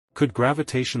Could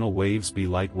gravitational waves be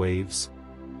light waves?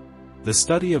 The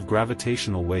study of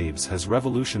gravitational waves has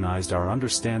revolutionized our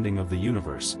understanding of the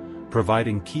universe,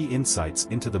 providing key insights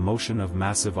into the motion of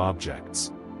massive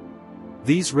objects.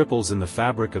 These ripples in the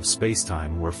fabric of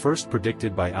spacetime were first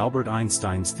predicted by Albert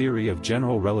Einstein's theory of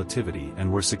general relativity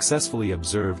and were successfully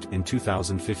observed in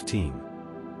 2015.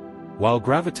 While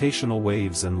gravitational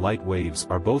waves and light waves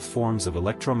are both forms of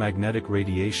electromagnetic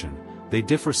radiation, they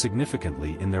differ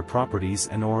significantly in their properties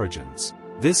and origins.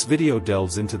 This video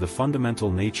delves into the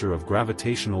fundamental nature of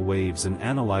gravitational waves and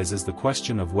analyzes the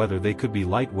question of whether they could be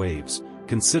light waves,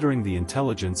 considering the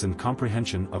intelligence and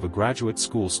comprehension of a graduate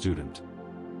school student.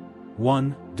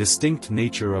 1. Distinct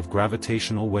nature of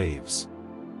gravitational waves.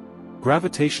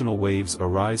 Gravitational waves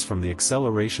arise from the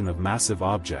acceleration of massive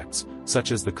objects,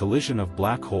 such as the collision of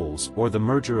black holes or the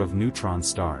merger of neutron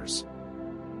stars.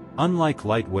 Unlike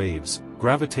light waves,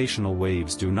 gravitational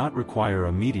waves do not require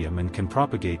a medium and can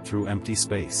propagate through empty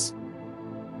space.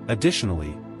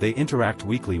 Additionally, they interact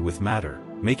weakly with matter,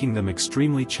 making them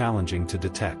extremely challenging to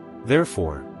detect.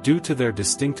 Therefore, due to their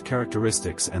distinct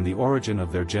characteristics and the origin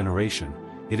of their generation,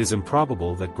 it is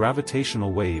improbable that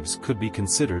gravitational waves could be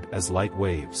considered as light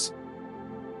waves.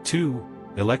 2.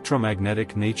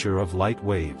 Electromagnetic nature of light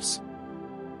waves.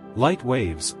 Light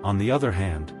waves, on the other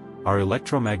hand, are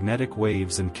electromagnetic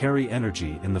waves and carry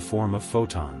energy in the form of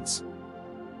photons.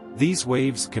 These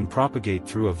waves can propagate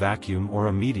through a vacuum or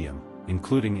a medium,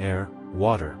 including air,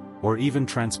 water, or even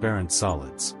transparent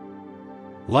solids.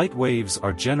 Light waves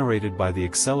are generated by the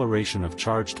acceleration of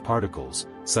charged particles,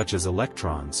 such as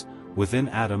electrons, within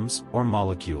atoms or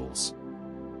molecules.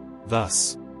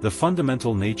 Thus, the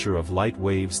fundamental nature of light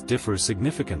waves differs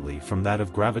significantly from that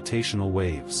of gravitational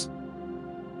waves.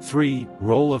 3.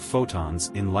 Role of photons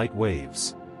in light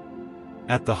waves.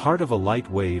 At the heart of a light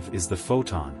wave is the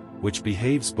photon, which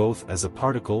behaves both as a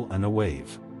particle and a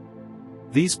wave.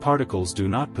 These particles do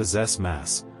not possess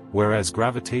mass, whereas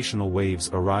gravitational waves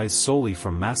arise solely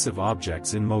from massive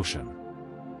objects in motion.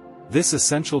 This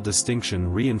essential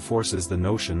distinction reinforces the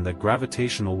notion that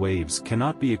gravitational waves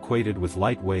cannot be equated with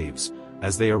light waves,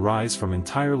 as they arise from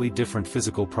entirely different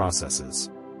physical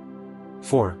processes.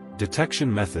 4.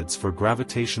 Detection methods for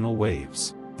gravitational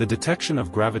waves. The detection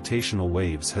of gravitational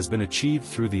waves has been achieved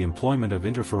through the employment of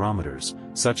interferometers,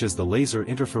 such as the Laser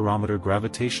Interferometer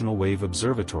Gravitational Wave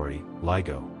Observatory,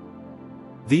 LIGO.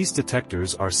 These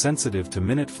detectors are sensitive to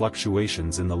minute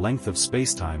fluctuations in the length of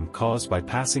spacetime caused by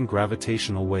passing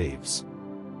gravitational waves.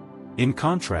 In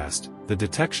contrast, the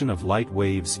detection of light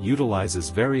waves utilizes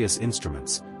various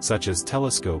instruments, such as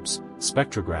telescopes,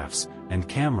 spectrographs, and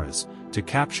cameras, to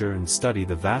capture and study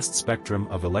the vast spectrum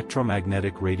of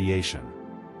electromagnetic radiation.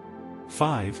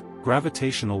 5.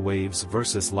 Gravitational waves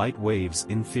versus light waves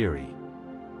in theory.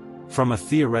 From a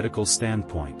theoretical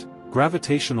standpoint,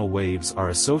 gravitational waves are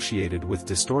associated with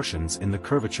distortions in the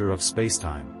curvature of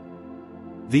spacetime.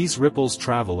 These ripples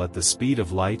travel at the speed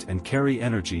of light and carry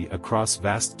energy across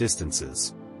vast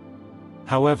distances.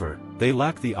 However, they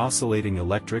lack the oscillating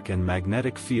electric and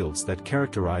magnetic fields that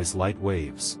characterize light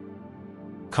waves.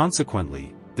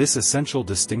 Consequently, this essential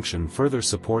distinction further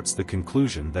supports the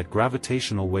conclusion that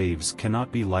gravitational waves cannot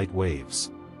be light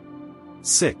waves.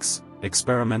 6.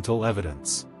 Experimental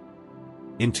evidence.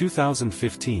 In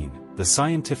 2015, the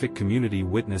scientific community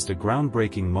witnessed a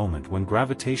groundbreaking moment when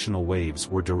gravitational waves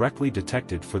were directly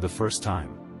detected for the first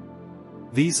time.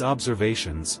 These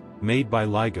observations, made by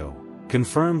LIGO,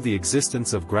 confirmed the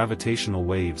existence of gravitational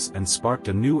waves and sparked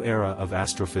a new era of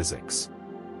astrophysics.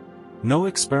 No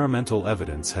experimental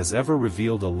evidence has ever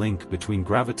revealed a link between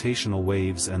gravitational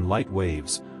waves and light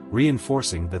waves,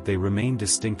 reinforcing that they remain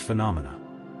distinct phenomena.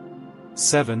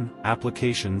 7.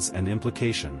 Applications and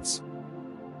implications.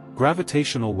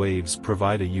 Gravitational waves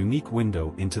provide a unique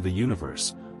window into the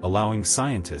universe, allowing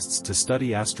scientists to study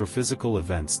astrophysical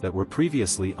events that were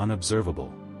previously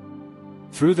unobservable.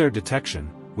 Through their detection,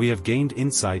 we have gained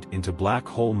insight into black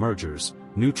hole mergers,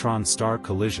 neutron-star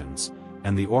collisions,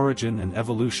 and the origin and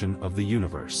evolution of the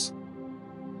universe.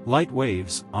 Light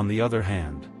waves, on the other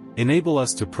hand, enable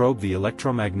us to probe the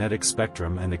electromagnetic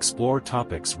spectrum and explore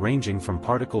topics ranging from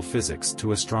particle physics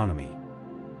to astronomy.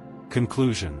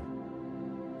 Conclusion.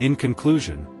 In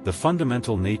conclusion, the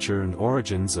fundamental nature and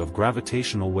origins of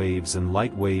gravitational waves and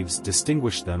light waves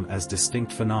distinguish them as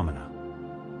distinct phenomena.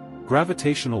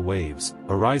 Gravitational waves,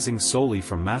 arising solely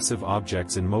from massive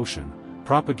objects in motion,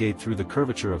 propagate through the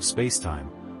curvature of spacetime,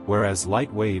 whereas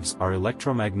light waves are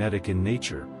electromagnetic in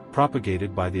nature,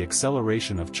 propagated by the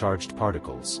acceleration of charged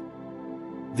particles.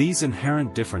 These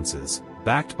inherent differences,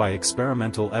 backed by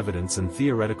experimental evidence and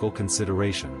theoretical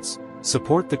considerations,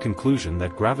 support the conclusion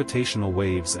that gravitational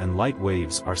waves and light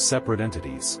waves are separate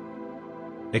entities.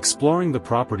 Exploring the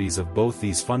properties of both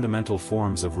these fundamental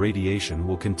forms of radiation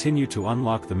will continue to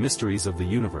unlock the mysteries of the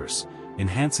universe,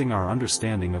 enhancing our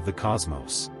understanding of the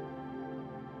cosmos.